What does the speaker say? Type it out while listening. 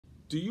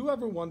Do you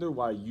ever wonder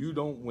why you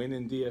don't win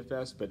in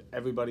DFS but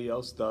everybody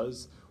else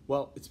does?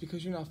 Well, it's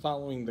because you're not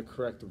following the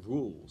correct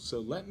rules. So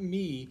let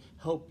me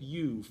help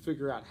you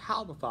figure out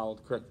how to follow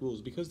the correct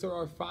rules, because there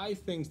are 5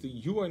 things that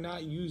you are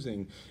not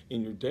using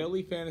in your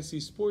daily fantasy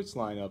sports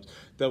lineups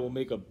that will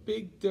make a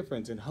big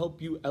difference and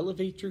help you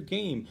elevate your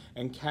game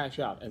and cash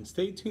out. And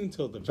stay tuned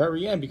till the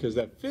very end, because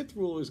that 5th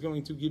rule is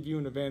going to give you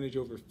an advantage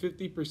over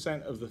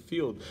 50% of the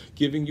field,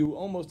 giving you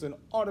almost an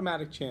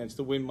automatic chance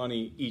to win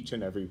money each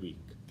and every week.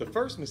 The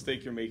first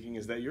mistake you're making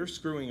is that you're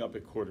screwing up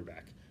at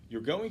quarterback.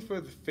 You're going for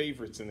the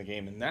favorites in the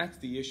game, and that's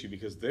the issue,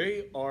 because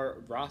they are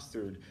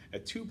rostered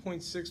at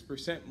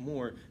 2.6%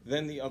 more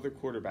than the other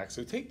quarterbacks.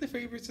 So take the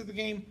favorites of the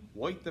game,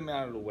 wipe them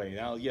out of the way.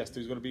 Now, yes,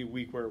 there's going to be a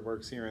week where it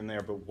works here and there,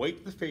 but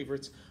wipe the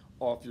favorites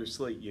off your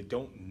slate. You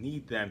don't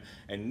need them,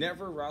 and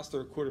never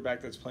roster a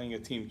quarterback that's playing a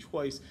team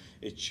twice.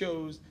 It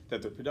shows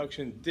that their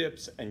production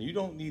dips, and you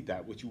don't need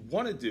that. What you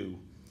want to do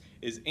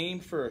is aim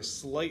for a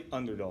slight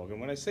underdog.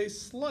 And when I say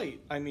slight,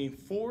 I mean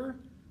 4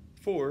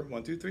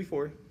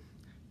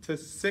 to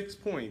 6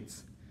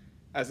 points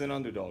as an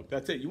underdog.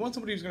 That's it. You want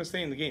somebody who's going to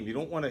stay in the game. You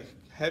don't want a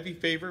heavy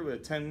favorite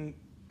with 10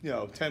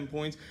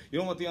 points. You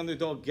don't want the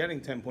underdog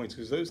getting 10 points,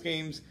 because those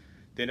games,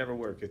 they never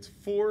work. It's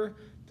 4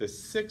 to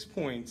 6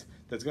 points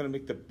that's going to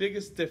make the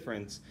biggest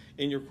difference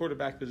in your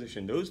quarterback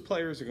position. Those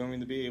players are going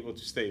to be able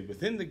to stay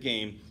within the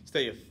game,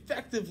 stay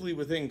effectively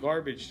within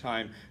garbage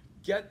time,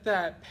 get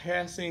that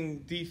passing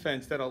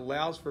defense that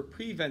allows for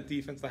prevent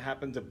defense to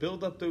happen, to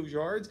build up those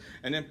yards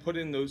and then put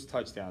in those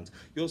touchdowns.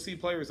 You'll see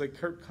players like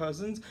Kirk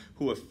Cousins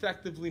who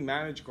effectively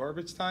manage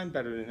garbage time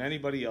better than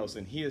anybody else,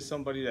 and he is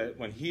somebody that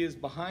when he is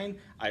behind,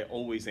 I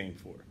always aim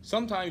for.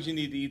 Sometimes you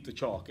need to eat the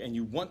chalk, and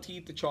you want to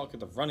eat the chalk at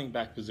the running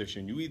back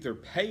position. You either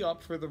pay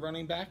up for the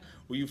running back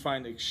or you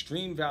find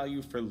extreme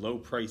value for low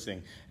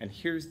pricing. And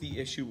here's the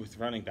issue with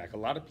running back. A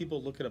lot of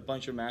people look at a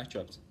bunch of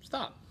matchups.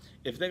 Stop.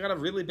 If they got a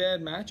really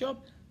bad matchup,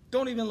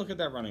 don't even look at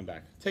that running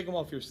back. Take them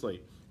off your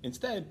slate.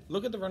 Instead,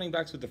 look at the running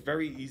backs with a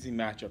very easy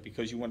matchup,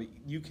 because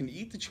you can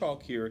eat the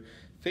chalk here,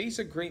 face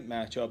a great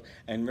matchup,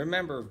 and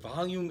remember,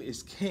 volume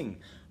is king.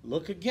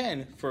 Look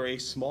again for a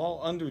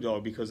small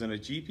underdog, because in a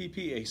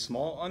GPP, a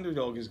small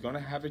underdog is going to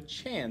have a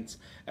chance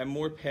at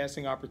more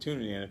passing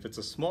opportunity. And if it's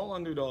a small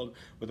underdog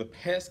with a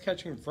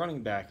pass-catching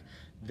running back,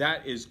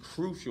 that is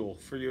crucial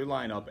for your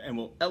lineup and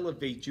will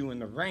elevate you in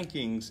the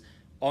rankings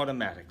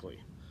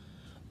automatically.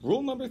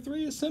 Rule number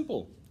 3 is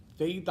simple.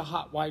 Fade the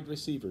hot wide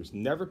receivers.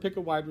 Never pick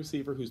a wide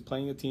receiver who's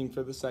playing a team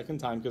for the second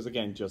time, because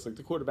again, just like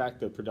the quarterback,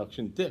 the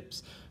production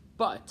dips.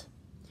 But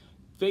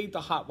fade the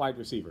hot wide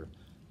receiver.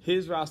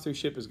 His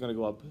rostership is going to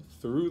go up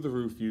through the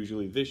roof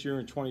usually. This year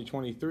in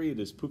 2023, it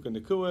is Puka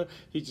Nacua.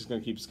 He's just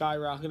going to keep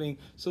skyrocketing.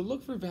 So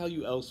look for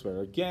value elsewhere.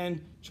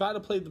 Again, try to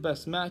play the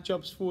best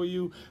matchups for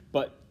you,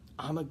 but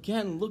I'm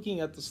again looking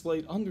at the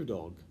slate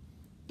underdog.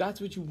 That's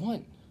what you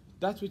want.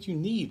 That's what you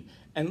need.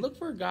 And look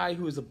for a guy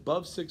who is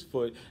above 6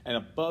 foot and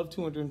above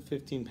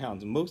 215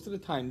 pounds. Most of the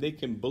time, they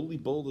can bully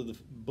ball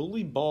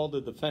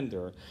the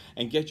defender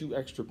and get you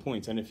extra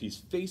points. And if he's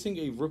facing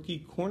a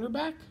rookie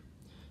cornerback,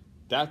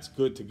 that's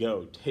good to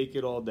go. Take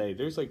it all day.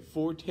 There's like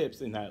 4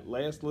 tips in that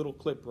last little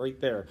clip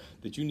right there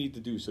that you need to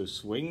do. So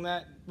swing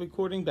that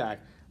recording back,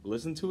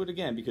 listen to it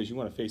again, because you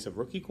want to face a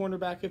rookie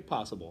cornerback if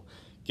possible.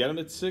 Get him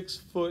at 6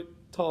 foot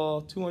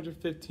tall,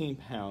 215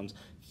 pounds.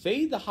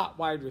 Fade the hot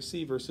wide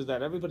receiver so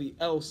that everybody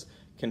else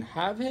can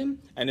have him,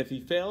 and if he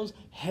fails,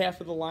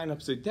 half of the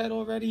lineups are dead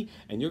already,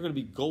 and you're going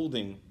to be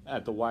golding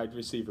at the wide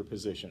receiver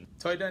position.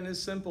 Tight end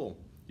is simple.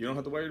 You don't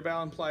have to worry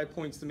about implied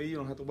points to me. You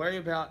don't have to worry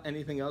about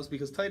anything else,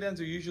 because tight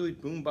ends are usually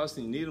boom bust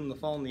and you need them to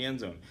fall in the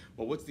end zone.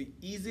 Well, what's the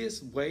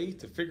easiest way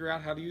to figure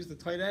out how to use the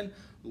tight end?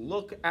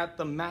 Look at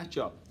the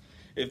matchup.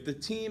 If the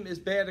team is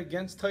bad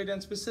against tight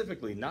ends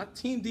specifically, not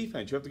team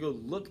defense, you have to go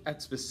look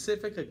at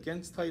specific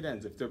against tight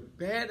ends. If they're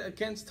bad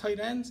against tight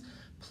ends,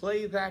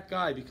 play that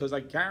guy, because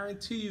I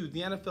guarantee you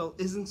the NFL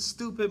isn't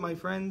stupid, my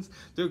friends.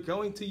 They're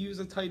going to use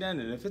a tight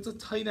end, and if it's a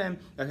tight end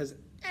that has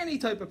any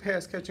type of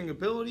pass-catching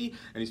ability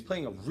and he's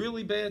playing a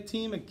really bad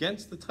team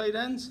against the tight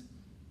ends,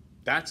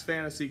 that's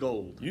fantasy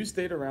gold. You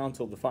stayed around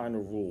till the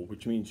final rule,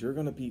 which means you're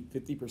going to beat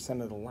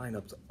 50% of the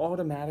lineups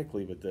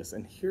automatically with this.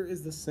 And here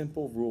is the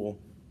simple rule.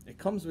 It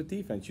comes with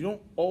defense. You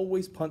don't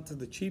always punt to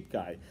the cheap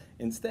guy.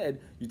 Instead,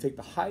 you take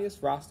the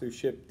highest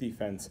rostership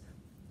defense,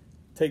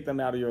 take them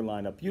out of your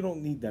lineup. You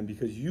don't need them,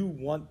 because you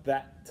want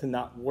that to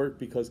not work,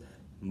 because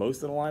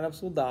most of the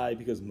lineups will die,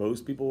 because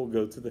most people will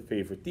go to the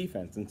favorite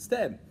defense.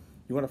 Instead,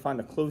 you want to find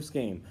a close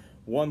game,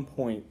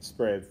 1-point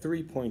spread,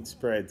 3-point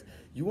spreads.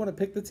 You want to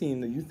pick the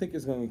team that you think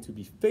is going to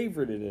be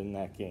favorited in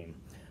that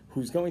game,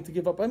 who's going to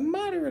give up a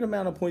moderate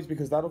amount of points,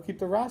 because that'll keep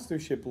the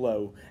rostership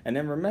low. And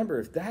then remember,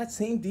 if that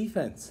same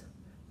defense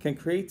can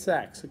create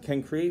sacks,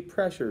 can create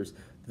pressures,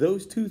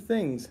 those 2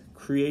 things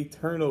create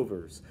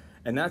turnovers,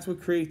 and that's what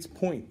creates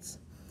points.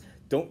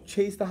 Don't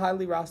chase the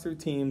highly rostered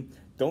team.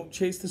 Don't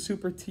chase the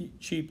super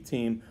cheap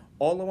team.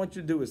 All I want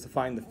you to do is to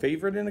find the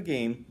favorite in a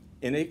game,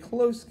 in a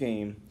close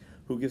game,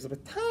 who gives up a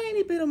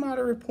tiny bit of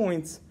moderate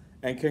points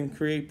and can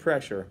create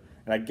pressure.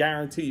 And I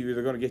guarantee you,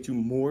 they're going to get you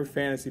more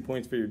fantasy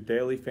points for your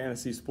daily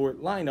fantasy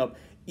sport lineup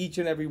each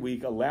and every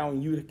week,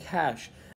 allowing you to cash